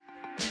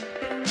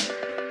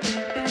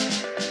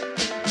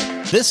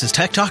This is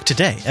Tech Talk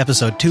Today,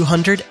 episode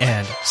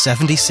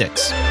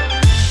 276.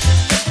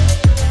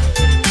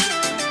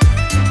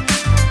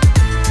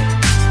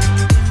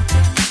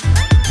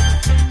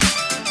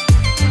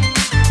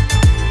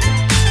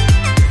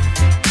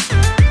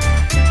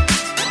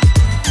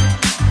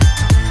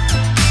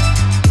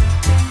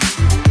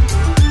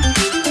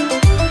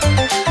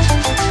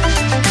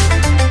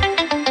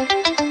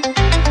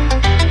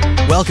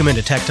 Welcome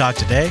into Tech Talk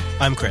Today.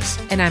 I'm Chris.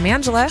 And I'm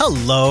Angela.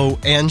 Hello,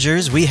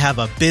 Angers. We have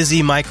a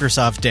busy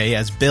Microsoft day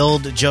as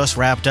Build just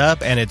wrapped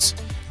up, and it's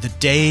the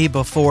day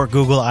before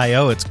Google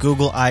I.O. It's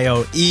Google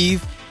I.O.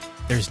 Eve.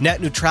 There's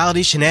net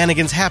neutrality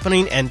shenanigans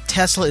happening, and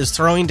Tesla is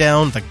throwing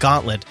down the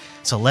gauntlet.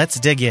 So let's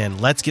dig in.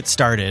 Let's get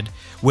started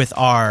with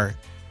our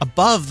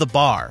above the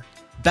bar,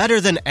 better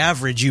than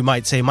average, you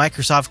might say,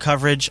 Microsoft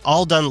coverage,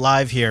 all done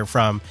live here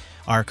from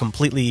our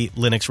completely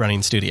Linux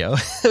running studio,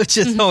 which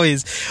is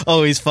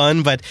always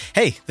fun. But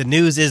hey, the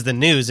news is the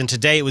news. And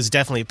today it was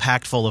definitely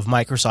packed full of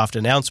Microsoft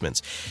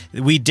announcements.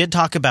 We did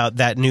talk about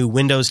that new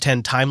Windows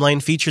 10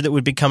 timeline feature that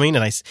would be coming.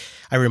 And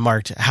I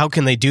remarked, how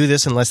can they do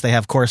this unless they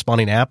have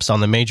corresponding apps on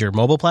the major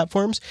mobile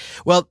platforms?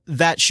 Well,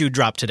 that shoe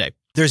dropped today.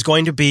 There's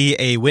going to be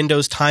a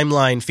Windows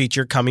timeline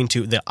feature coming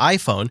to the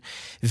iPhone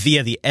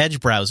via the Edge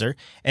browser,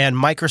 and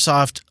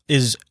Microsoft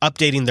is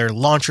updating their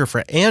launcher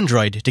for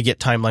Android to get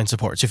timeline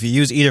support. So if you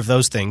use either of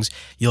those things,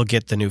 you'll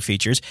get the new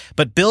features.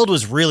 But Build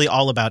was really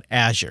all about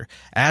Azure.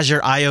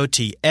 Azure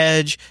IoT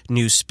Edge,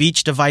 new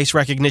speech device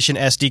recognition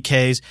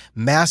SDKs,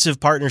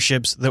 massive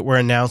partnerships that were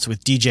announced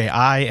with DJI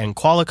and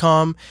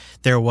Qualcomm.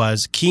 There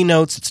was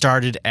keynotes that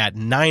started at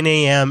 9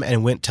 a.m.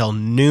 and went till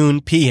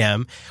noon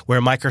p.m.,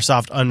 where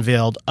Microsoft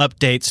unveiled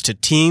updates to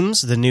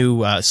Teams, the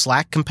new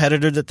Slack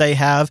competitor that they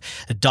have,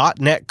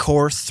 .NET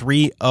Core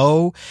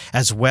 3.0,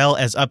 as well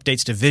as updates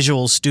to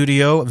Visual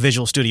Studio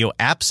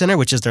App Center,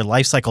 which is their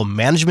lifecycle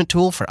management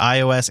tool for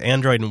iOS,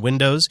 Android, and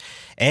Windows,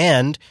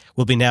 and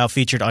will be now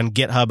featured on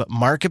GitHub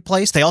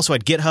Marketplace. They also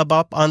had GitHub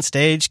up on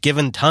stage,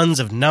 given tons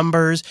of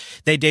numbers.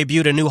 They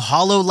debuted a new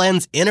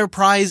HoloLens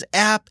Enterprise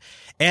app,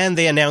 and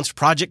they announced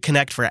Project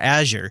Connect for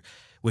Azure,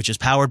 which is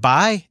powered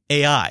by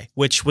AI,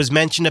 which was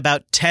mentioned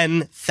about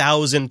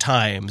 10,000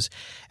 times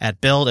at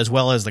Build, as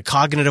well as the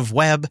cognitive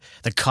web,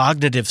 the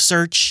cognitive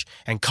search,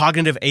 and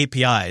cognitive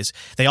APIs.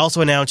 They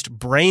also announced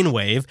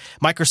Brainwave.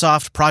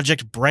 Microsoft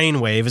Project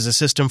Brainwave is a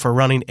system for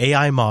running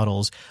AI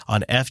models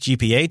on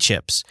FPGA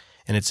chips,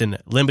 and it's in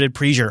limited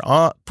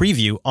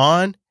preview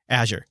on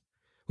Azure.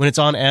 When it's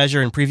on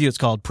Azure in preview, it's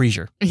called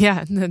Preview.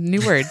 Yeah, the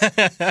new word.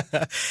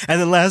 And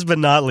then last but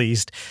not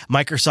least,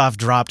 Microsoft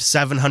dropped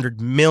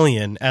 700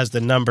 million as the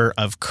number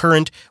of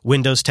current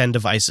Windows 10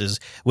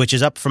 devices, which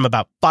is up from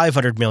about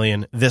 500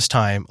 million this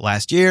time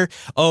last year.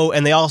 Oh,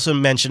 and they also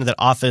mentioned that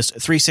Office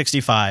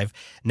 365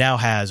 now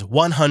has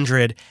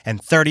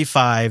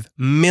 135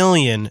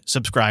 million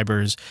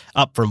subscribers,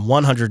 up from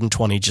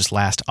 120 just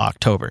last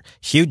October.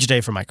 Huge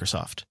day for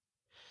Microsoft.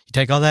 You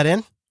take all that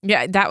in?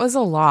 Yeah, that was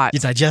a lot. You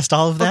digest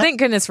all of that? Well, thank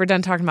goodness we're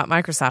done talking about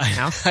Microsoft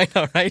now. I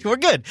know, right? We're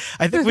good.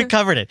 I think we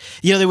covered it.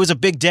 You know, there was a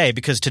big day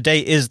because today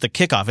is the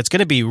kickoff. It's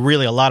going to be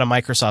really a lot of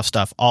Microsoft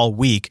stuff all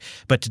week,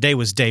 but today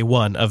was day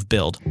one of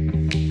Build. So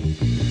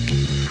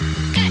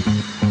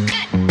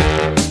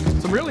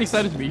I'm really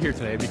excited to be here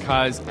today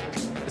because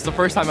it's the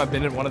first time I've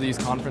been at one of these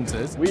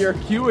conferences. We are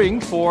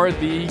queuing for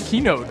the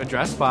keynote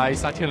address by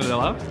Satya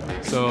Nadella.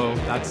 So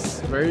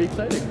that's very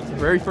exciting. It's the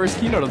very first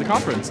keynote of the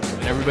conference.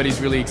 And everybody's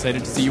really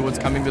excited to see what's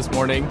coming this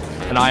morning.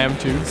 And I am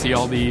too, see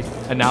all the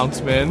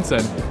announcements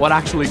and what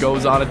actually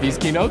goes on at these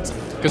keynotes.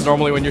 Because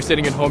normally when you're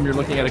sitting at home, you're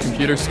looking at a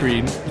computer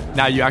screen.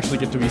 Now you actually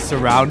get to be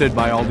surrounded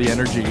by all the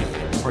energy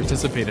and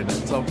participate in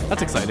it. So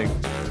that's exciting.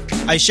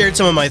 I shared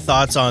some of my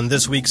thoughts on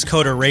this week's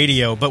Coder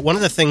Radio, but one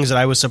of the things that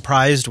I was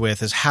surprised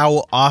with is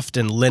how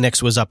often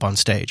Linux was up on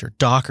stage, or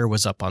Docker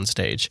was up on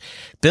stage.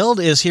 Build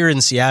is here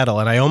in Seattle,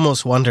 and I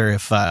almost wonder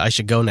if I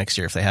should go next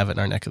year if they have it in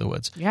our neck of the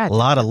woods. Yeah, a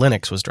lot of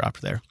Linux was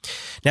dropped there.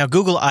 Now,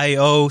 Google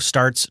I.O.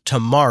 starts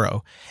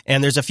tomorrow,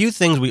 and there's a few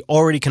things we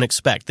already can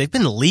expect. They've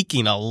been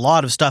leaking a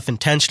lot of stuff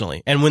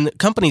intentionally, and when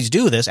companies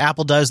do this,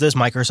 Apple does this,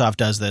 Microsoft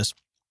does this,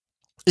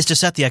 is to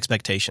set the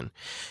expectation.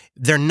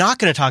 They're not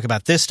going to talk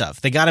about this stuff.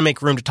 They got to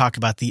make room to talk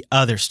about the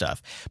other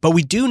stuff. But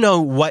we do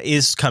know what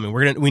is coming.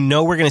 We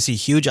know we're going to see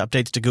huge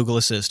updates to Google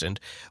Assistant,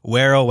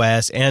 Wear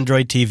OS,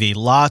 Android TV,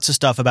 lots of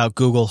stuff about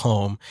Google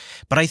Home.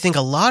 But I think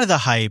a lot of the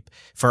hype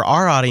for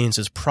our audience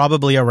is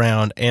probably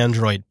around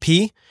Android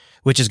P,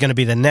 which is going to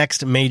be the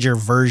next major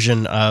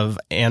version of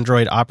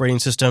Android operating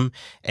system.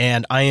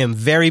 And I am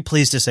very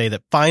pleased to say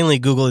that finally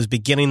Google is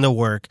beginning the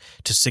work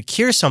to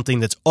secure something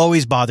that's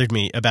always bothered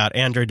me about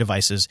Android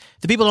devices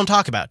that people don't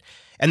talk about.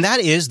 And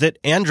that is that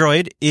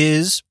Android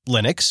is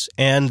Linux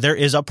and there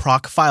is a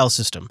proc file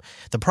system.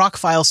 The proc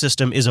file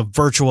system is a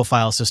virtual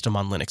file system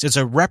on Linux. It's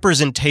a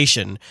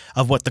representation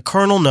of what the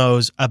kernel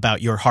knows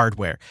about your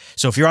hardware.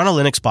 So if you're on a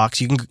Linux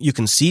box, you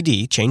can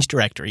cd, change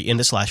directory,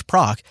 into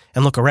 /proc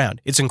and look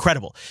around. It's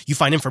incredible. You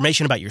find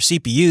information about your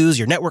CPUs,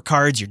 your network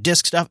cards, your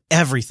disk stuff,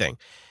 everything.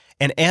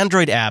 And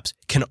Android apps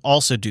can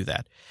also do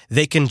that.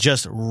 They can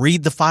just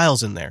read the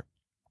files in there.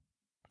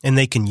 And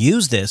they can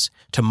use this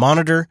to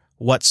monitor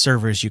what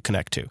servers you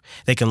connect to.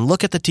 They can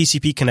look at the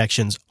TCP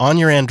connections on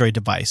your Android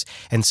device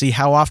and see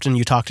how often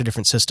you talk to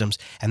different systems,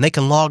 and they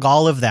can log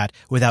all of that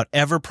without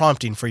ever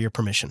prompting for your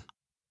permission.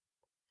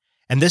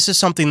 And this is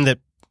something that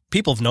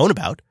people have known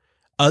about.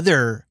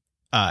 Other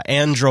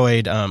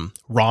Android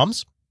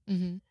ROMs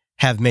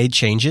have made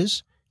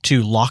changes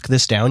to lock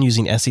this down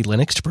using SE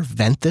Linux to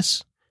prevent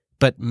this,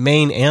 but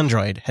main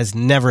Android has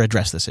never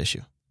addressed this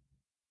issue.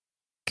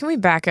 Can we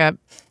back up?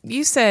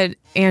 You said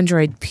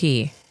Android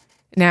P.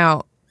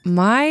 Now,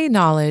 my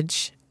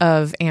knowledge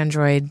of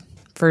Android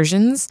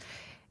versions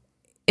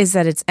is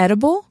that it's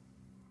edible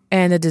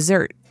and a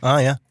dessert. Oh,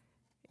 yeah.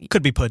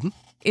 Could be pudding.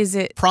 Is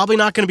it? Probably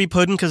not going to be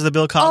pudding because of the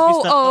Bill Cosby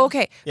stuff. Oh,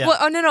 okay. Yeah.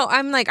 Well, no.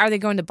 I'm like, are they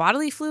going to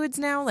bodily fluids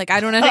now? Like, I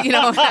don't know,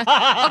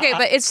 Okay,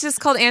 but it's just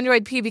called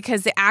Android P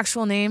because the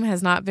actual name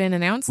has not been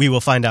announced. We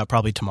will find out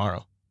probably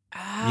tomorrow.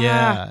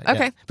 Yeah.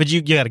 Okay. But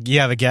you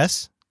have a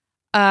guess?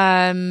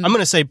 I'm going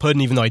to say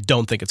pudding, even though I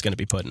don't think it's going to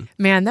be pudding.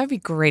 Man, that'd be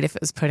great if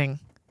it was pudding.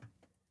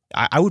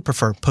 I would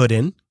prefer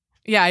pudding.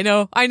 Yeah, I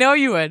know. I know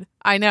you would.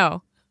 I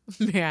know.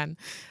 Man.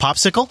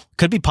 Popsicle?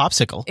 Could be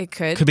popsicle. It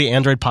could. Could be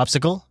Android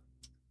popsicle.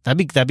 That'd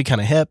be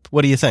kind of hip.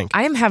 What do you think?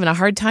 I am having a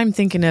hard time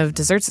thinking of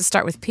desserts that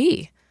start with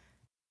P.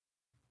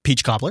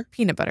 Peach cobbler?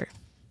 Peanut butter.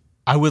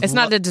 It's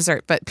not a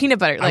dessert, but peanut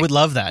butter. I would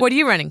love that. What are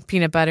you running?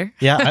 Peanut butter?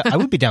 Yeah, I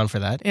would be down for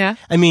that. Yeah.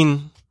 I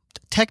mean,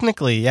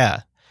 technically,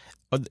 yeah.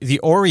 The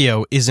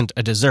Oreo isn't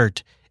a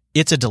dessert.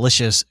 It's a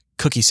delicious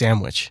cookie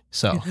sandwich.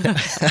 So,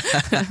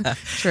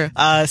 True.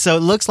 So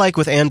it looks like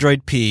with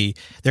Android P,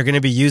 they're going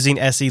to be using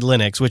SE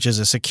Linux, which is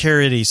a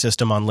security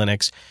system on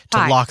Linux,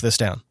 to lock this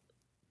down.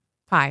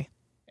 Pie.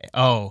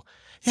 Oh,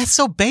 that's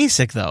so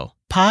basic, though.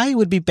 Pie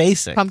would be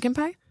basic. Pumpkin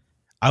pie?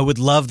 I would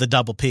love the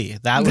double P.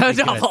 That would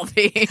be double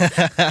P.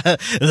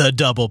 The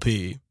double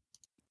P.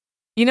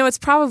 You know, it's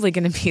probably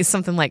going to be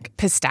something like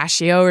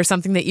pistachio or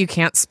something that you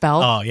can't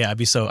spell. Oh yeah,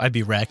 I'd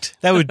be wrecked.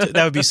 That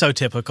would be so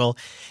typical.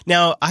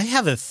 Now, I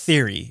have a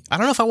theory. I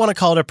don't know if I want to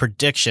call it a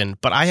prediction,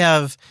 but I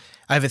have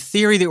a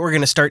theory that we're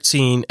going to start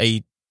seeing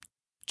a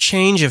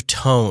change of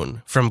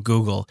tone from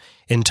Google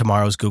in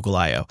tomorrow's Google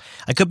I/O.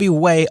 I could be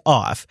way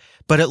off,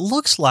 but it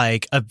looks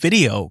like a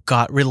video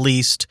got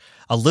released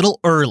a little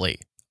early,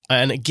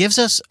 and it gives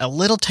us a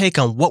little take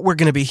on what we're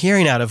going to be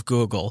hearing out of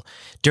Google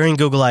during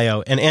Google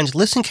I/O. And Ange,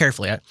 listen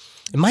carefully.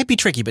 It might be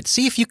tricky, but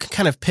see if you can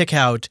kind of pick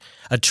out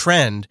a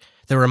trend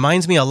that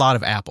reminds me a lot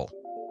of Apple.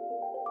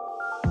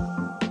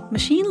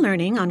 Machine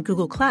learning on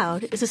Google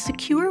Cloud is a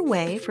secure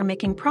way for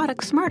making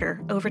products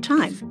smarter over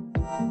time.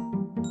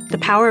 The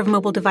power of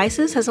mobile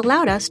devices has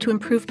allowed us to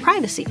improve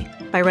privacy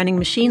by running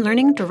machine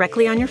learning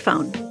directly on your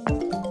phone.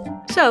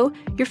 So,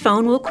 your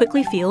phone will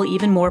quickly feel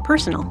even more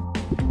personal.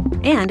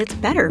 And it's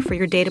better for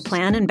your data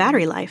plan and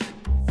battery life.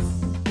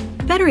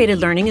 Federated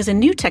learning is a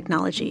new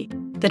technology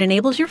that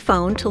enables your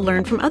phone to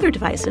learn from other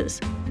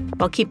devices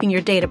while keeping your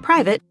data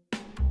private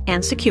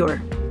and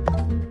secure.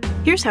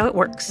 Here's how it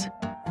works.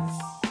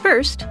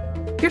 First,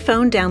 your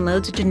phone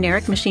downloads a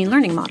generic machine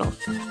learning model.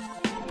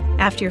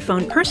 After your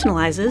phone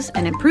personalizes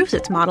and improves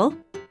its model,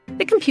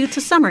 it computes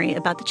a summary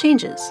about the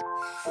changes.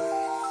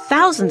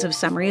 Thousands of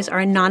summaries are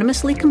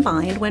anonymously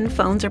combined when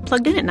phones are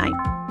plugged in at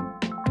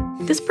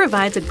night. This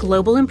provides a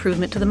global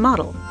improvement to the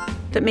model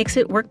that makes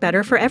it work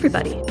better for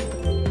everybody.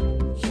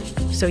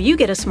 So you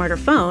get a smarter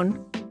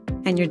phone,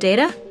 and your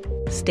data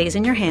stays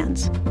in your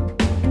hands.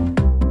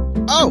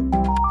 Oh!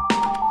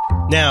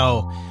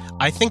 Now,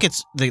 I think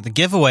it's the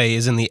giveaway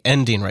is in the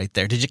ending right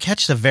there. Did you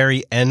catch the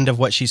very end of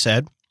what she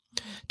said?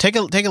 Take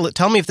a look.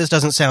 Tell me if this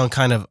doesn't sound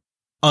kind of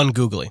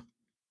ungoogly.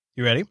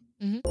 You ready?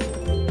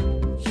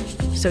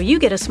 Mm-hmm. So you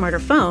get a smarter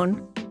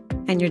phone,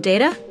 and your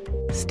data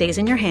stays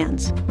in your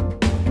hands.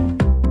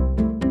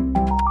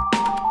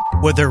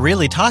 What they're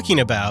really talking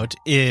about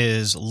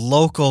is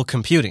local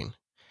computing.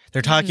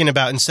 They're talking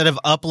about instead of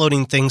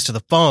uploading things to the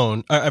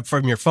phone,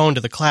 from your phone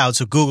to the cloud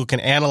so Google can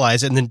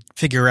analyze it and then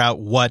figure out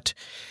what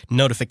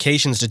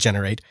notifications to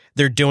generate,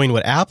 they're doing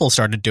what Apple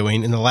started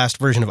doing in the last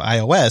version of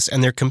iOS,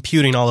 and they're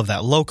computing all of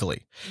that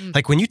locally.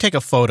 Like when you take a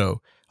photo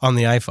on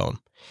the iPhone,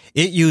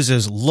 it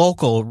uses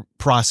local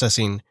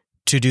processing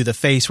to do the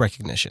face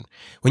recognition.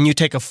 When you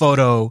take a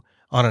photo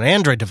on an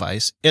Android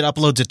device, it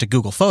uploads it to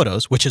Google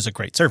Photos, which is a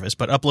great service,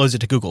 but uploads it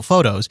to Google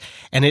Photos,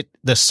 and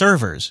the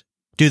servers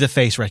do the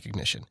face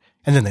recognition.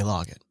 And then they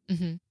log it.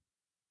 Mm-hmm.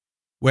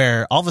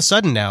 Where all of a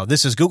sudden now,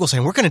 this is Google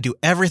saying, we're going to do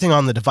everything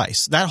on the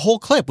device. That whole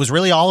clip was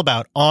really all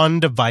about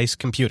on-device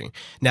computing.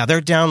 Now they're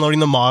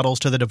downloading the models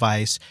to the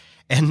device,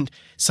 and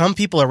some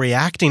people are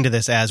reacting to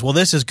this as, well,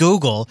 this is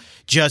Google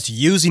just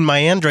using my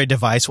Android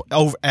device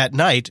over at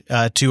night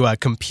to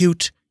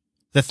compute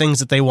the things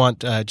that they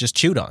want just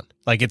chewed on.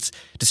 Like it's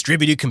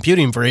distributed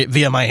computing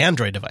via my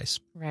Android device.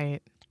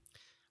 Right.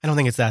 I don't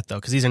think it's that, though,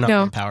 because these are not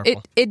very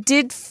powerful. It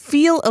did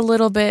feel a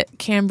little bit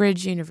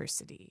Cambridge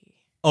University.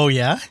 Oh,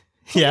 yeah?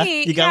 Yeah?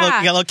 Me, You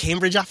got a little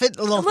Cambridge off it?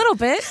 A little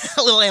bit.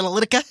 A little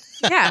Analytica?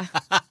 Yeah.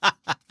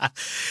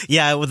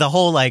 Yeah, with the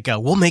whole,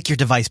 we'll make your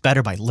device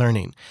better by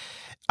learning.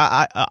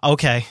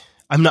 Okay.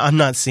 I'm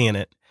not seeing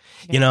it.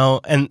 you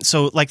know? And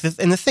so like, the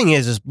thing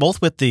is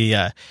both with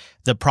the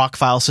proc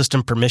file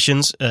system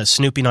permissions,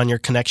 snooping on your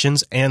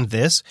connections and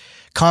this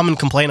common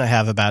complaint I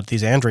have about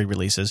these Android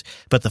releases.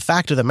 But the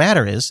fact of the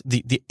matter is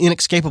the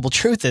inescapable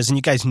truth is, and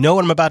you guys know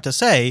what I'm about to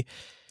say,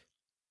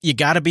 you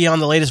got to be on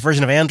the latest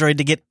version of Android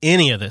to get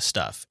any of this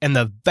stuff. And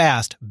the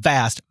vast,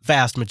 vast,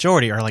 vast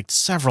majority are like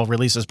several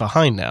releases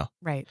behind now.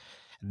 Right.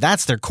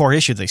 That's their core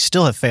issue they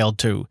still have failed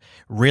to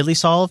really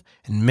solve.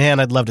 And man,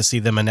 I'd love to see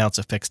them announce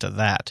a fix to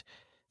that.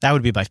 That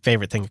would be my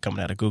favorite thing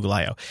coming out of Google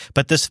I.O.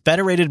 But this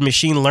federated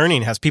machine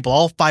learning has people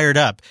all fired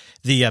up.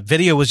 The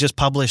video was just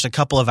published a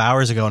couple of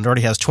hours ago and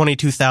already has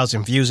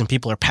 22,000 views, and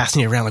people are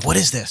passing it around like, what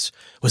is this?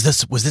 Was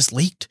this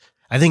leaked?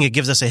 I think it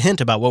gives us a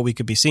hint about what we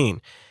could be seeing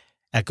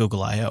at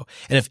Google I.O.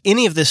 And if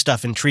any of this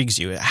stuff intrigues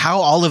you, how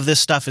all of this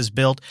stuff is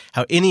built,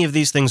 how any of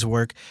these things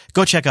work,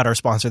 go check out our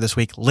sponsor this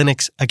week,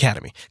 Linux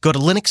Academy. Go to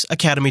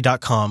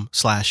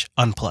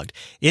linuxacademy.com/unplugged.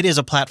 It is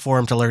a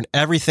platform to learn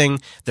everything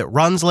that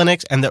runs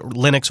Linux and that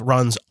Linux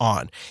runs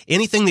on.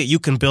 Anything that you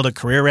can build a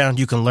career around,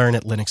 you can learn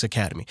at Linux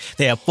Academy.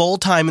 They have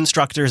full-time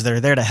instructors that are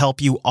there to help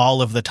you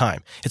all of the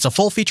time. It's a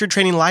full-featured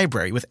training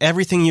library with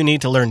everything you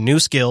need to learn new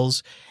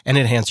skills and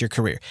enhance your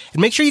career.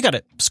 And make sure you got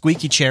a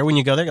squeaky chair when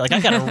you go there. Like, I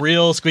got a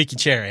real squeaky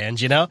chair,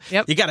 Ange, you know?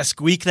 Yep. You got to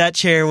squeak that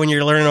chair when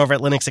you're learning over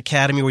at Linux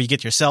Academy, where you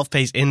get your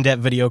self-paced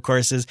in-depth video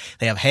courses.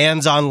 They have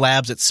hands-on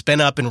labs that spin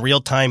up in real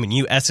time and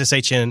you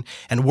SSH in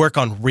and work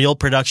on real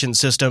production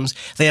systems.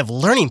 They have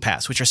Learning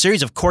Paths, which are a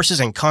series of courses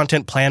and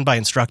content planned by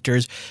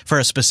instructors for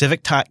a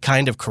specific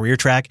kind of career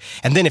track.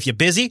 And then if you're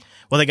busy,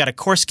 well, they got a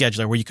course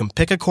scheduler where you can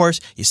pick a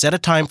course, you set a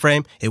time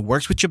frame, it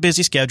works with your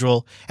busy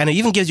schedule, and it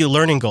even gives you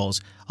learning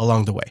goals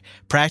along the way.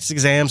 Practice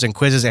exams and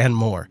quizzes and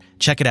more.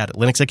 Check it out at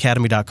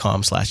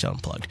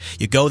linuxacademy.com/unplugged.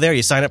 You go there,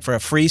 you sign up for a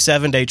free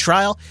 7-day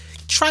trial.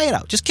 Try it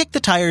out. Just kick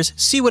the tires,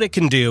 see what it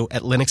can do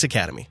at Linux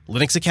Academy.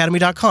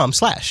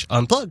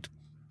 linuxacademy.com/unplugged.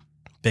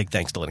 Big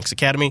thanks to Linux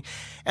Academy,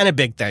 and a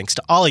big thanks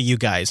to all of you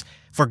guys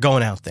for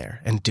going out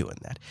there and doing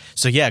that.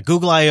 So yeah,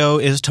 Google I.O.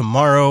 is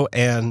tomorrow,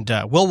 and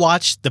we'll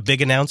watch the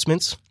big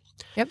announcements.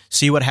 Yep.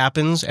 See what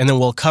happens, and then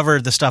we'll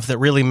cover the stuff that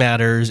really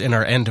matters in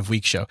our end of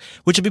week show,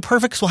 which would be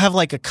perfect because we'll have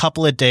like a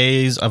couple of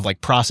days of like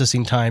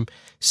processing time,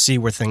 see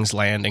where things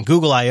land. And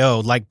Google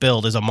I.O., like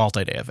Build, is a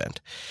multi-day event.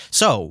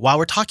 So while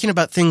we're talking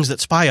about things that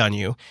spy on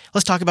you,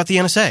 let's talk about the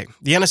NSA.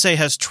 The NSA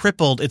has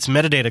tripled its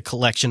metadata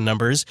collection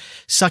numbers,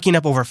 sucking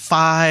up over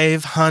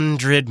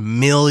 500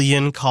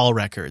 million call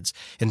records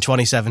in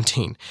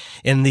 2017.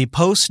 In the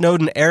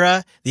post-Snowden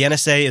era, the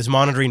NSA is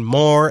monitoring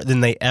more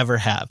than they ever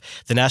have.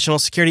 The National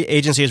Security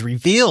Agency has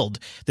revealed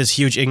this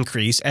huge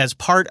increase as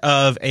part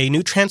of a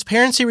new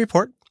transparency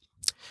report,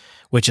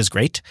 which is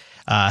great.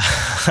 Yeah,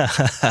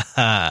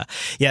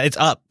 it's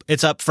up.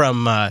 It's up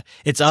from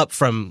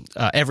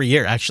every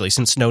year, actually,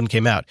 since Snowden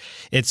came out.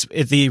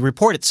 The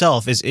report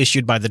itself is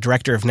issued by the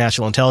Director of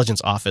National Intelligence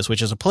Office,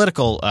 which is a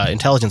political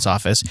intelligence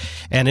office,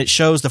 and it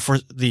shows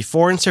the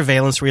foreign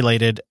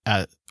surveillance-related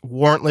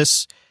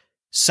warrantless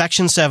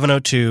Section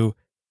 702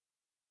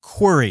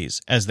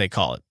 queries, as they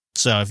call it.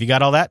 So if you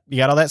got all that, you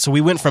got all that. So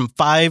we went from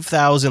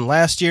 5,000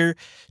 last year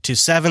to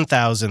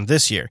 7,000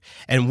 this year.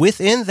 And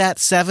within that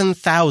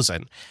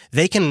 7,000,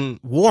 they can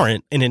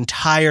warrant an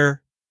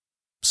entire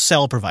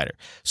cell provider.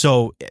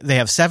 So they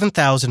have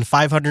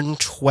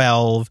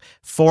 7,512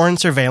 foreign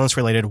surveillance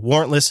related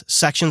warrantless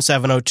Section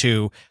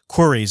 702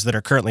 queries that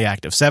are currently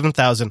active.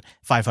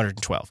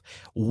 7,512.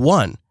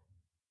 One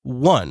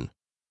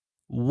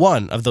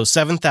of those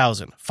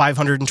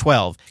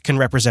 7,512 can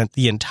represent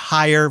the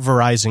entire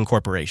Verizon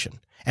Corporation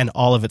and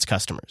all of its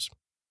customers.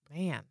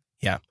 Man.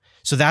 Yeah.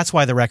 So that's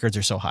why the records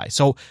are so high.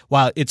 So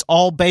while it's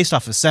all based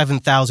off of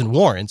 7,000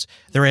 warrants,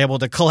 they're able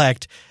to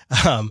collect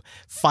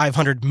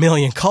 500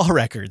 million call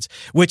records,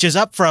 which is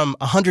up from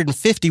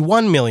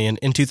 151 million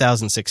in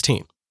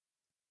 2016.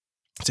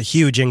 It's a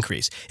huge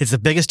increase. It's the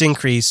biggest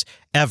increase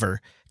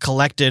ever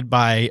collected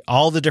by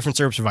all the different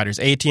service providers,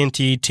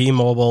 AT&T,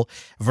 T-Mobile,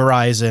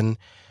 Verizon,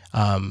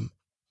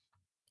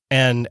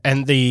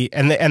 And the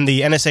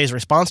NSA's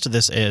response to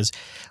this is,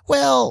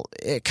 well,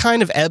 it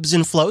kind of ebbs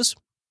and flows.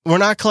 We're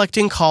not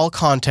collecting call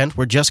content.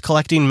 We're just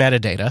collecting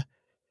metadata.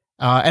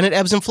 And it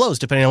ebbs and flows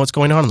depending on what's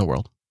going on in the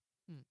world.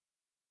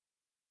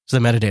 It's the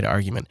metadata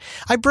argument.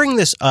 I bring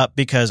this up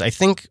because I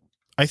think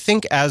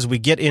as we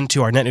get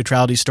into our net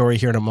neutrality story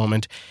here in a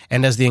moment,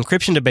 and as the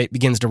encryption debate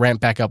begins to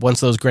ramp back up once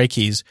those gray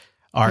keys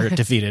are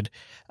defeated,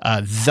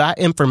 that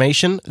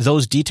information,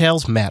 those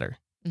details matter.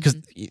 Because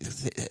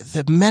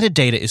the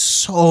metadata is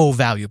so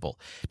valuable.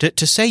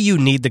 To say you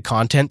need the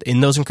content in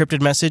those encrypted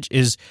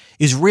messages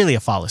is really a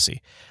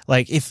fallacy.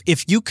 Like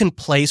if you can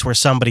place where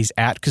somebody's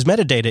at, because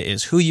metadata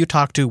is who you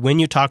talk to, when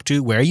you talk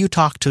to, where you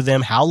talk to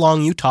them, how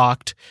long you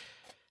talked.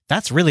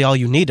 That's really all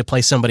you need to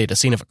place somebody at a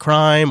scene of a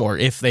crime, or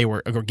if they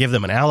were, or give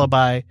them an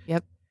alibi.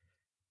 Yep.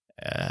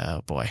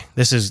 Oh boy.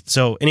 This is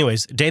so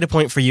anyways, data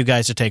point for you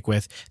guys to take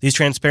with these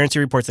transparency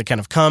reports that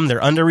kind of come,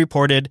 they're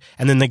underreported,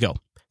 and then they go.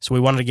 So we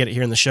wanted to get it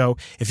here in the show.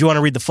 If you want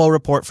to read the full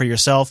report for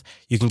yourself,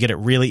 you can get it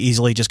really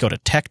easily. Just go to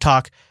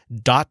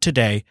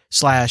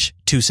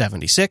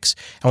techtalk.today/276,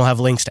 and we'll have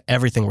links to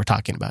everything we're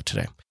talking about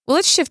today. Well,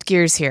 let's shift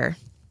gears here.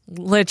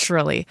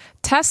 Literally.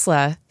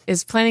 Tesla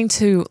is planning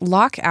to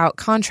lock out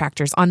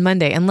contractors on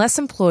Monday unless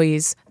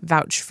employees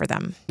vouch for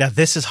them. Now,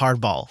 this is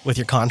hardball with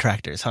your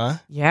contractors, huh?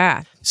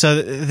 Yeah.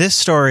 So this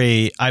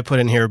story I put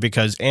in here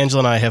because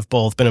Angela and I have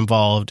both been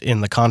involved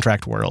in the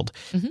contract world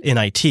in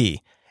IT.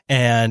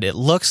 And it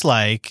looks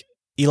like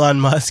Elon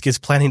Musk is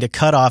planning to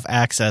cut off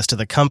access to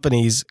the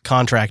company's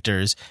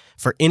contractors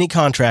for any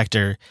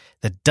contractor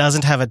that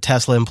doesn't have a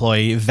Tesla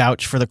employee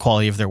vouch for the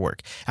quality of their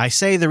work. I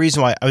say the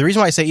reason why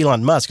I say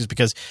Elon Musk is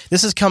because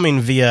this is coming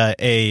via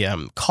a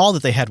call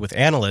that they had with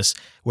analysts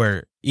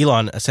where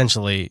Elon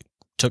essentially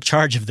took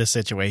charge of this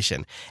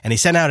situation, and he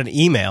sent out an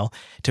email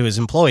to his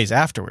employees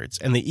afterwards.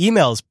 And the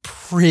email is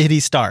pretty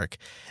stark.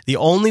 The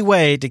only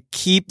way to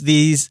keep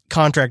these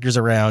contractors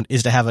around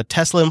is to have a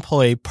Tesla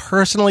employee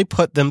personally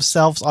put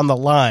themselves on the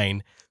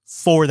line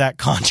for that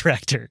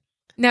contractor.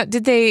 Now,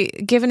 did they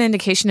give an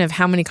indication of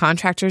how many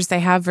contractors they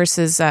have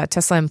versus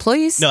Tesla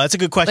employees? No, that's a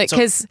good question.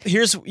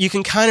 You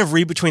can kind of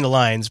read between the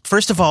lines.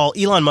 First of all,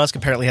 Elon Musk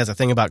apparently has a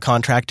thing about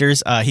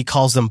contractors. He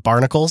calls them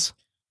barnacles.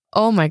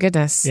 Oh, my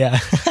goodness. Yeah.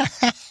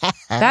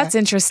 That's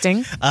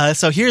interesting.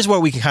 So here's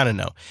what we can kind of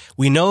know.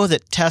 We know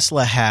that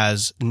Tesla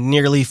has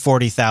nearly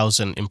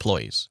 40,000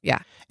 employees. Yeah.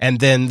 And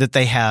then that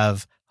they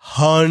have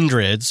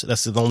hundreds,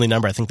 that's the only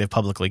number I think they've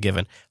publicly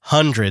given,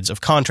 hundreds of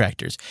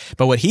contractors.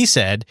 But what he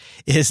said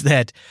is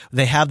that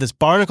they have this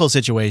barnacle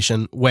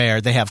situation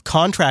where they have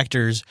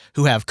contractors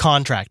who have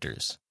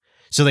contractors.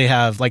 So they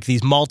have like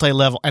these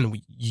multi-level,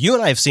 and you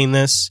and I have seen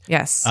this.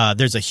 Yes.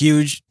 There's a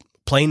huge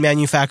plane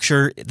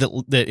manufacturer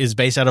that is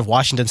based out of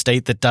Washington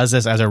State that does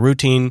this as a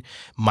routine.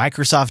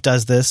 Microsoft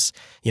does this.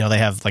 You know, they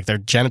have like their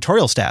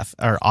janitorial staff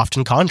are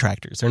often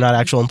contractors. They're not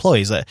actual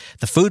employees. The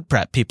food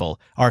prep people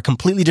are a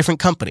completely different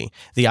company.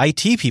 The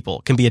IT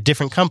people can be a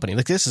different company.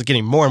 Like this is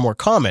getting more and more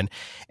common.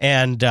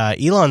 And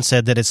Elon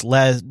said that it's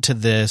led to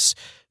this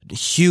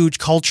huge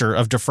culture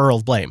of deferral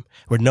of blame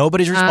where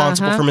nobody's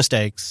responsible for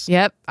mistakes.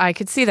 Yep, I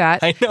could see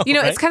that. I know,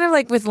 right? It's kind of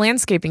like with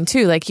landscaping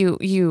too. Like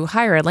you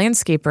hire a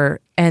landscaper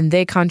and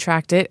they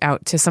contract it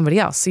out to somebody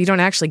else. So you don't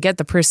actually get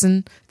the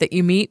person that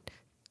you meet.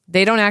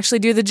 They don't actually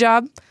do the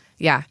job.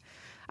 Yeah.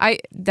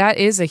 That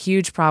is a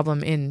huge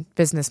problem in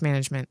business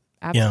management.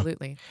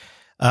 Absolutely.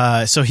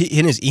 Yeah. So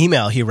in his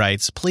email, he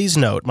writes, "Please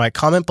note my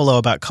comment below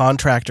about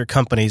contractor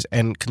companies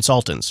and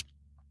consultants.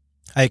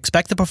 I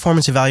expect the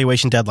performance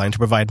evaluation deadline to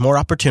provide more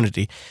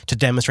opportunity to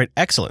demonstrate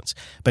excellence,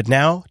 but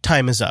now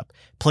time is up.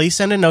 Please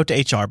send a note to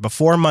HR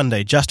before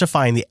Monday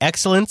justifying the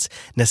excellence,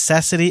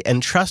 necessity,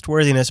 and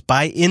trustworthiness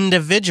by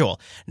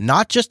individual,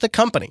 not just the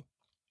company,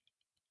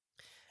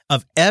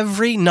 of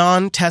every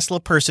non-Tesla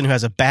person who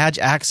has a badge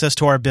access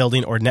to our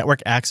building or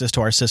network access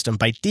to our system.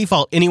 By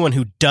default, anyone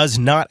who does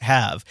not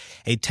have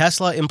a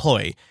Tesla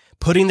employee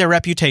putting their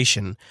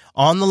reputation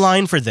on the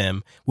line for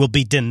them will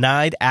be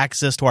denied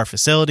access to our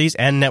facilities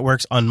and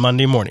networks on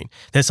Monday morning.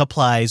 This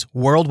applies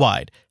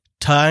worldwide.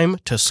 Time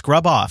to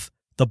scrub off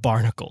the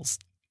barnacles."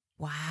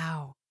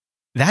 Wow.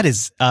 That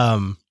is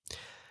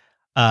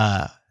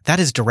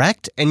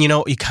direct. And,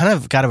 you kind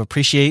of got to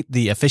appreciate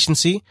the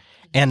efficiency.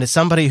 And as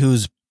somebody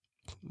who's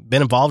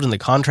been involved in the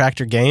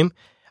contractor game,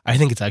 I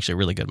think it's actually a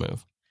really good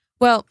move.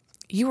 Well,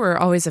 you were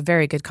always a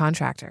very good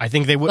contractor. I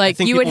think they would. I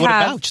think people would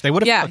have vouched. They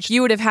would have vouched.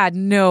 You would have had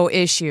no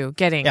issue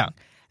getting. Yeah,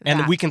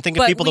 and we can think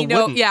of people that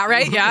wouldn't. Yeah,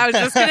 right. Yeah, I was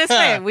just gonna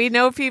say we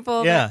know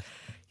people. Yeah,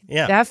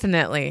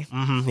 definitely.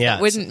 Mm-hmm, yeah,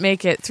 that wouldn't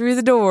make it through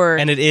the door.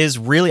 And it is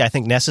really, I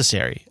think,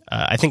 necessary.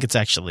 I think it's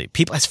actually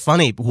people. It's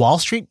funny. Wall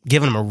Street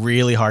giving them a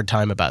really hard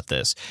time about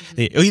this.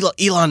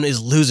 Elon is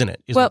losing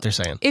it. Is what they're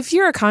saying. If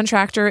you're a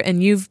contractor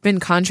and you've been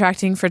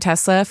contracting for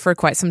Tesla for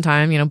quite some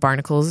time,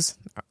 barnacles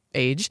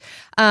age,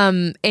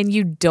 and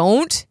you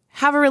don't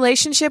have a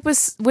relationship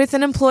with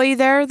an employee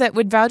there that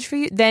would vouch for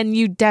you, then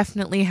you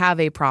definitely have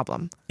a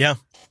problem. Yeah.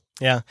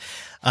 That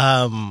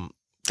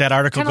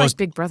article goes like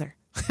Big Brother.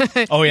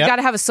 Oh yeah, you got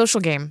to have a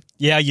social game.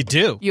 Yeah, you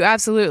do. You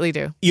absolutely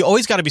do. You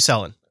always got to be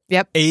selling.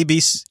 Yep.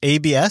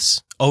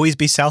 ABS. Always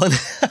be selling.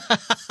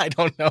 I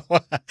don't know.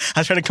 I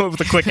was trying to come up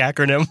with a quick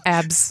acronym.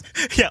 ABS.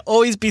 Yeah,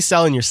 always be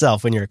selling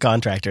yourself when you're a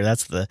contractor.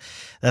 That's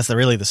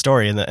really the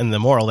story and the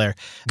moral there.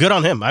 Good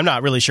on him. I'm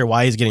not really sure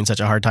why he's getting such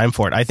a hard time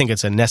for it. I think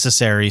it's a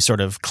necessary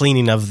sort of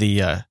cleaning of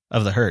the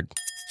herd.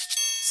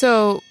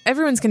 So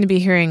everyone's going to be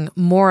hearing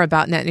more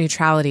about net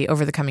neutrality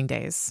over the coming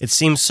days. It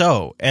seems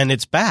so, and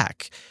it's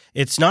back.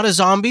 It's not a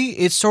zombie.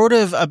 It's sort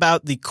of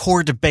about the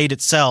core debate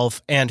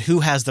itself and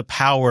who has the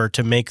power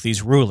to make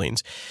these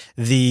rulings.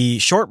 The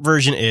short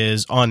version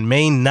is on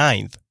May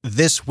 9th,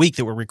 this week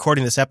that we're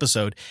recording this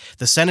episode,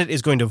 the Senate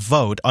is going to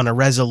vote on a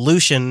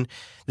resolution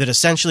that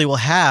essentially will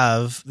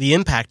have the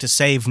impact to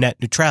save net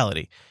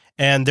neutrality.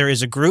 And there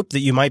is a group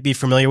that you might be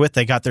familiar with.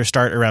 They got their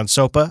start around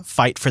SOPA,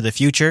 Fight for the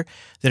Future,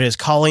 that is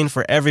calling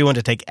for everyone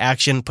to take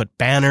action, put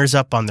banners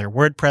up on their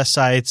WordPress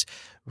sites,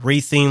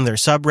 retheme their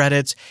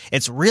subreddits.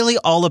 It's really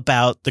all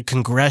about the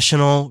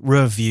Congressional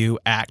Review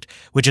Act,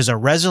 which is a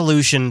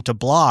resolution to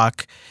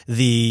block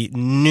the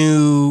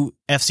new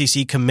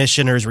FCC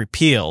commissioner's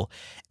repeal.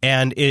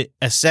 And it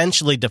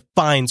essentially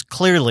defines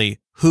clearly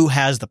who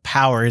has the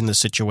power in the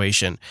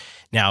situation.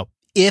 Now,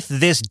 if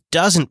this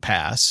doesn't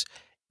pass,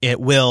 it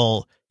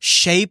will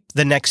shape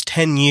the next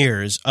 10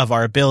 years of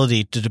our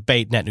ability to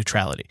debate net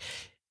neutrality.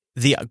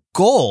 The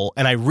goal,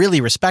 and I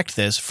really respect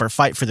this for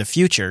Fight for the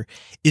Future,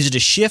 is to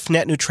shift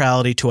net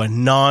neutrality to a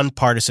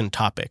nonpartisan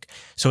topic.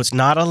 So it's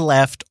not a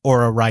left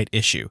or a right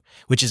issue,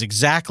 which is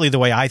exactly the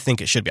way I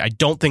think it should be. I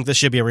don't think this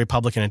should be a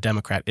Republican and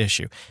Democrat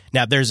issue.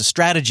 Now, there's a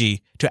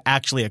strategy to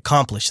actually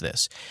accomplish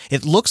this.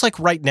 It looks like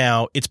right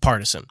now it's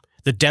partisan.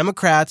 The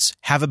Democrats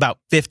have about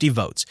 50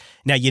 votes.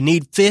 Now, you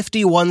need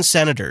 51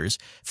 senators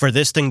for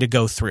this thing to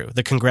go through,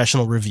 the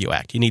Congressional Review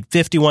Act. You need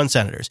 51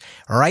 senators.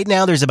 Right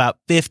now, there's about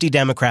 50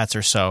 Democrats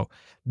or so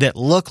that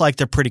look like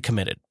they're pretty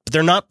committed, but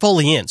they're not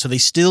fully in, so they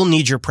still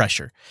need your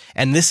pressure.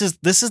 And this is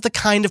the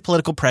kind of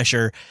political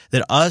pressure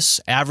that us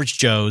average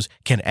Joes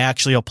can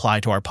actually apply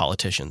to our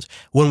politicians.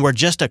 When we're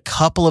just a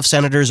couple of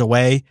senators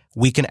away,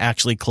 we can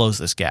actually close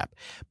this gap.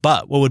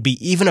 But what would be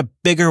even a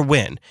bigger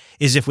win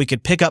is if we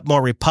could pick up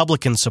more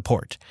Republican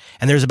support.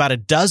 And there's about a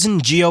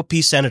dozen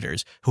GOP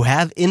senators who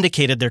have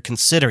indicated they're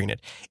considering it.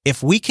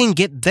 If we can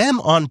get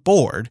them on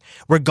board,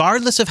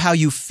 regardless of how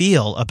you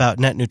feel about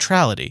net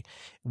neutrality,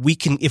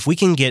 if we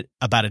can get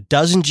about a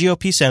dozen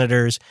GOP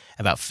senators,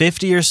 about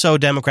 50 or so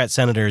Democrat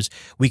senators,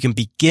 we can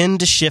begin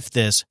to shift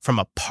this from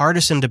a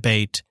partisan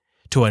debate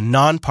to a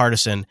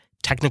nonpartisan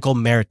technical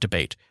merit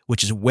debate,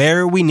 which is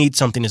where we need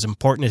something as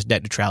important as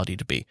net neutrality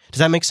to be. Does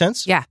that make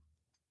sense? Yeah.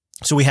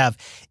 So we have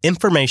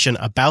information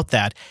about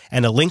that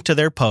and a link to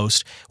their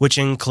post, which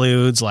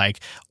includes like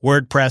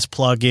WordPress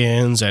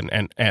plugins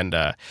and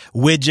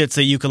widgets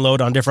that you can load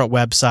on different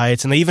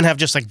websites. And they even have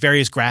just like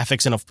various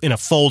graphics in a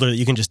folder that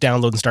you can just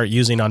download and start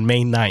using on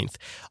May 9th.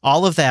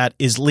 All of that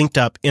is linked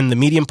up in the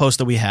Medium post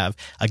that we have.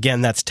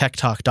 Again, that's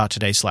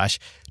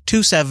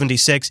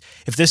techtalk.today/276.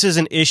 If this is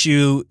an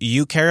issue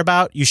you care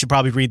about, you should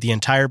probably read the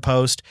entire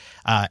post.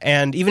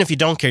 And even if you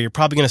don't care, you're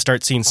probably going to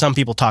start seeing some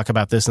people talk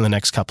about this in the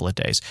next couple of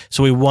days.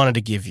 So we wanted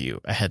to give you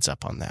a heads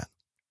up on that.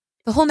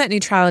 The whole net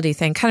neutrality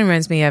thing kind of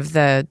reminds me of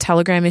the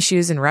Telegram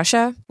issues in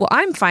Russia. Well,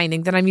 I'm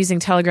finding that I'm using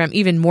Telegram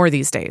even more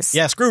these days.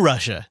 Yeah, screw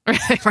Russia.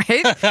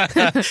 Right?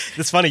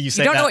 It's funny you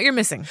say that. You don't know what you're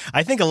missing.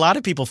 I think a lot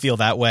of people feel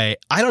that way.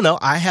 I don't know.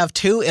 I have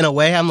too. In a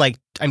way,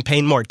 I'm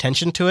paying more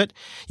attention to it.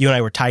 You and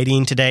I were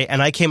tidying today,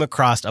 and I came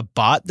across a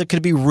bot that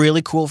could be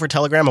really cool for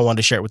Telegram. I wanted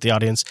to share it with the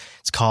audience.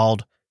 It's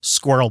called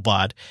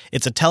SquirrelBot.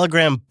 It's a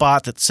Telegram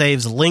bot that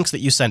saves links that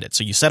you send it.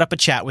 So you set up a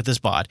chat with this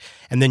bot,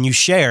 and then you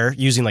share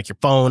using like your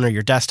phone or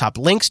your desktop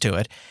links to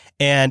it.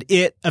 And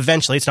it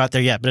eventually, it's not there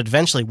yet, but it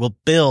eventually will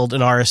build an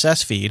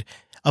RSS feed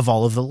of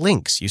all of the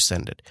links you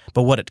send it.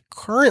 But what it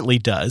currently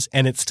does,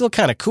 and it's still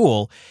kind of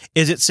cool,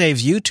 is it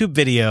saves YouTube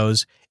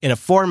videos in a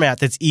format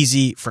that's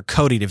easy for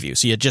Kodi to view.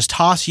 So you just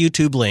toss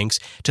YouTube links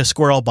to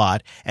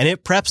SquirrelBot, and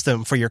it preps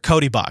them for your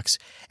Kodi box.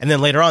 And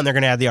then later on, they're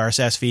going to add the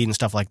RSS feed and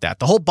stuff like that.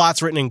 The whole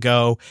bot's written in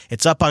Go.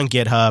 It's up on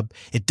GitHub.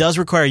 It does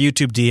require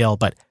YouTube DL,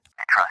 but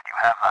I trust you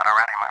have that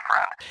already, my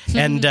friend.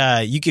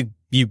 And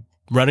you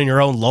running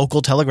your own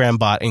local Telegram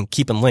bot and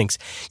keeping links.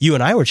 You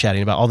and I were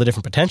chatting about all the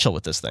different potential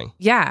with this thing.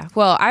 Yeah.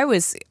 Well, I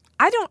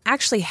don't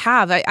actually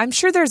have. I'm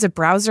sure there's a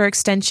browser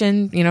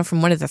extension,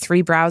 from one of the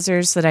 3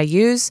 browsers that I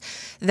use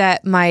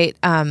that might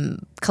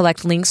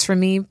collect links for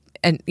me.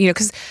 And,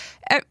 because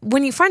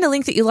when you find a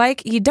link that you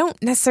like, you don't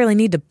necessarily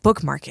need to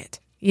bookmark it.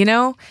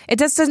 It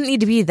doesn't need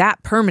to be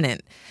that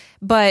permanent.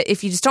 But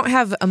if you just don't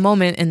have a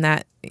moment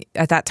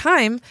at that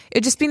time,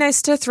 it'd just be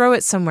nice to throw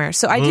it somewhere.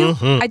 So I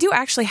do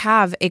actually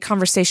have a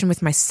conversation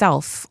with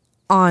myself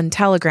on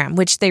Telegram,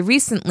 which they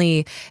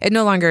recently, it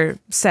no longer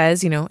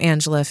says,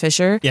 Angela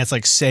Fisher. Yeah, it's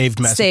like saved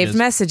messages. Saved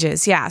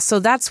messages, yeah. So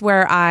that's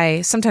where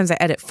sometimes I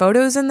edit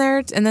photos in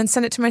there and then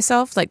send it to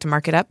myself, like to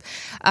mark it up.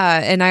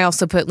 And I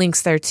also put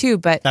links there too.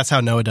 But that's how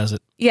Noah does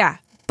it. Yeah.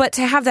 But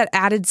to have that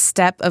added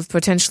step of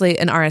potentially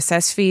an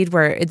RSS feed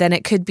where then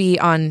it could be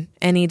on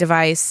any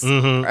device.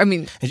 Mm-hmm. I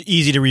mean, it's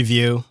easy to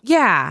review.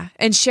 Yeah.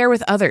 And share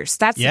with others.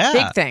 That's the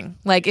big thing.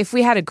 Like if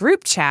we had a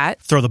group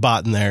chat. Throw the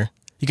bot in there.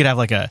 You could have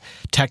like a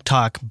Tech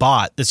Talk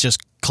bot that's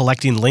just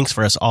collecting links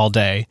for us all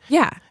day.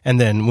 Yeah.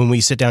 And then when we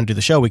sit down and do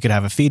the show, we could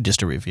have a feed just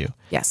to review.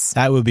 Yes.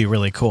 That would be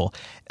really cool.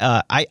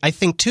 I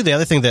think, too, the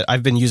other thing that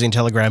I've been using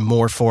Telegram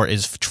more for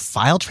is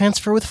file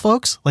transfer with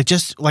folks.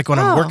 Like when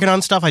I'm working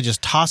on stuff, I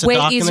just toss a doc in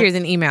there. Way easier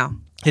than email.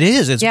 It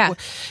is. Yeah.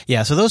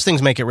 So those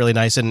things make it really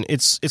nice. And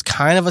it's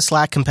kind of a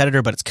Slack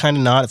competitor, but it's kind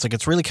of not.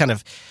 It's really kind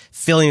of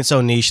filling its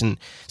own niche. And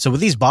so with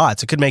these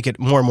bots, it could make it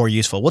more and more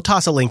useful. We'll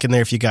toss a link in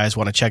there if you guys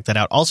want to check that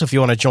out. Also, if you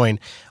want to join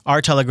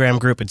our Telegram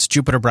group, it's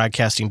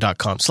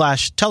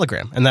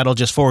jupiterbroadcasting.com/Telegram. And that'll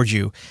just forward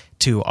you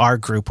to our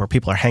group where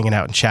people are hanging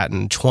out and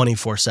chatting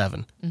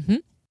 24/7. Mm-hmm.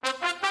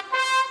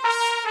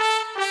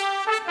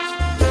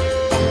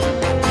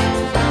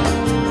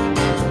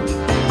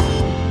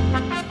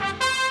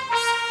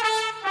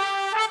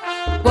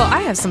 Well,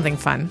 I have something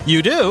fun.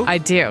 You do? I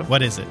do.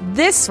 What is it?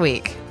 This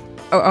week,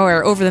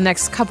 or over the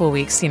next couple of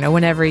weeks,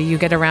 whenever you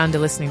get around to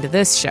listening to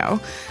this show,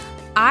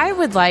 I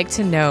would like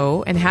to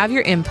know and have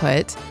your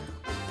input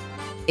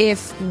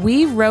if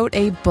we wrote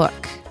a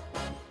book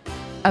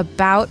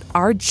about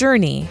our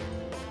journey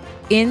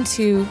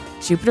into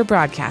Jupiter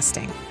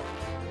Broadcasting.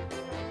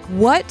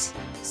 What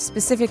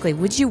specifically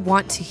would you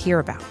want to hear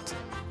about?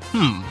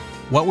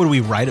 What would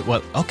we write it?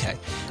 Okay.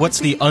 What's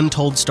the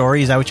untold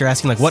story? Is that what you're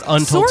asking? Like, what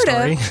untold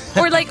story?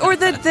 or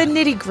the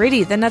nitty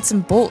gritty, the nuts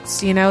and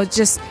bolts,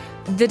 just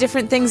the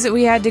different things that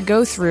we had to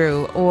go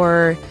through,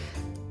 or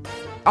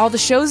all the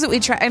shows that we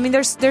try. I mean,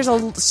 there's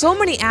so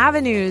many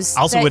avenues.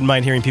 I also wouldn't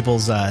mind hearing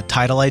people's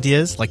title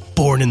ideas, like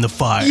Born in the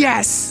Fire.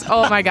 Yes.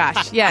 Oh my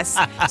gosh. Yes.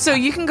 So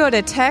you can go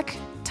to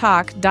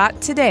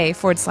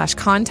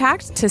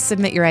techtalk.today/contact to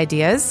submit your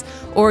ideas,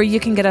 or you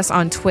can get us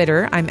on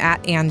Twitter. I'm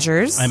at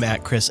Angers. I'm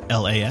at Chris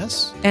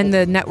LAS. And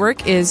the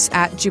network is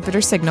at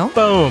Jupiter Signal.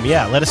 Boom.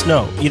 Yeah, let us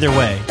know. Either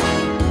way.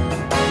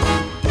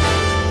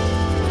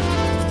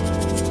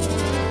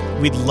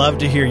 We'd love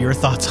to hear your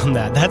thoughts on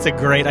that. That's a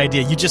great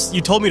idea.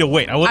 You told me to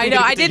wait. I know.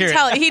 I didn't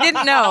tell it. He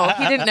didn't know.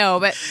 He didn't know.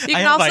 But you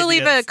can also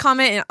leave a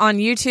comment on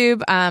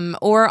YouTube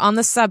or on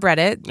the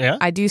subreddit. Yeah.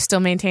 I do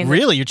still maintain.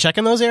 Really? You're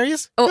checking those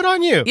areas? Good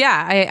on you.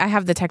 Yeah. I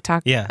have the Tech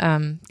Talk. Yeah.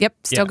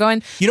 Still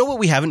going. You know what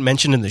we haven't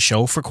mentioned in the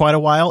show for quite a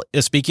while?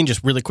 Speaking,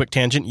 just really quick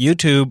tangent.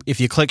 YouTube, if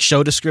you click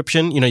show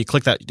description, you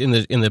click that in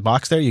the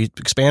box there, you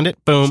expand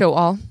it. Boom.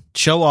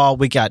 Show all.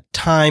 We got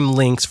time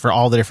links for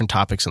all the different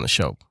topics in the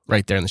show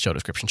right there in the show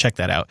description. Check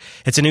that out.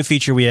 It's a new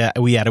feature we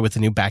added with the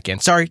new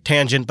backend. Sorry,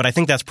 tangent, but I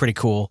think that's pretty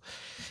cool.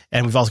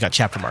 And we've also got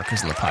chapter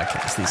markers in the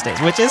podcast these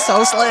days, which is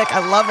so slick.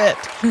 I love it.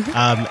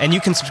 And you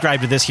can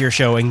subscribe to this here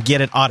show and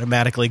get it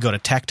automatically. Go to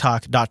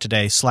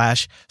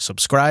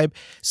techtalk.today/subscribe.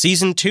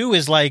 Season 2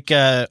 is like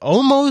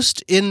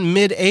almost in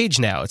mid-age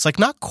now. It's like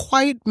not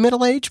quite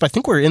middle-age, but I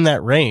think we're in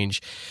that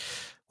range.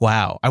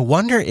 Wow. I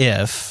wonder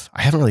if,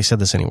 I haven't really said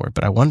this anywhere,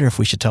 but I wonder if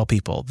we should tell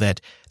people that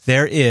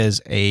there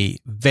is a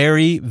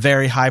very,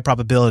 very high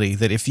probability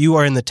that if you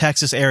are in the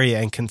Texas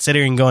area and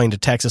considering going to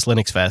Texas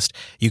Linux Fest,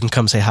 you can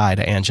come say hi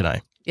to Ange and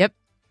I. Yep.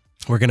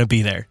 We're going to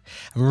be there.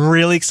 I'm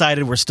really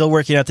excited. We're still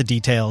working out the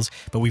details,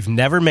 but we've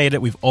never made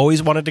it. We've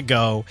always wanted to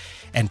go.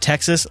 And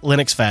Texas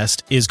Linux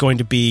Fest is going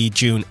to be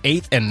June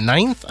 8th and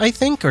 9th, I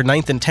think, or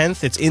 9th and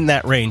 10th. It's in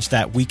that range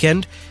that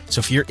weekend. So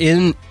if you're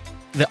in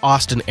the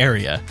Austin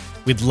area,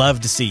 we'd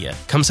love to see you.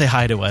 Come say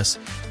hi to us.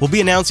 We'll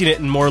be announcing it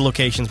in more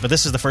locations, but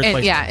this is the first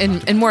place. Yeah,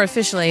 and more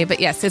officially. But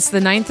yes, it's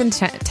the 9th and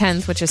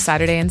 10th, which is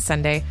Saturday and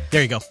Sunday.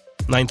 There you go.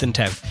 9th and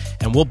 10th.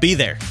 And we'll be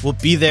there. We'll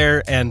be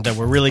there, and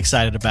we're really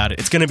excited about it.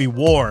 It's going to be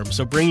warm,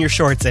 so bring your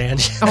shorts,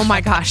 Ange. Oh my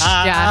gosh.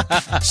 Yeah.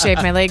 Shave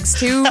my legs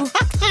too.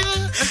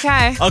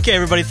 Okay. Okay,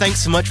 everybody.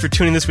 Thanks so much for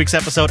tuning this week's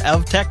episode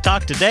of Tech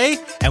Talk Today,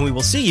 and we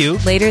will see you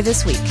later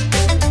this week.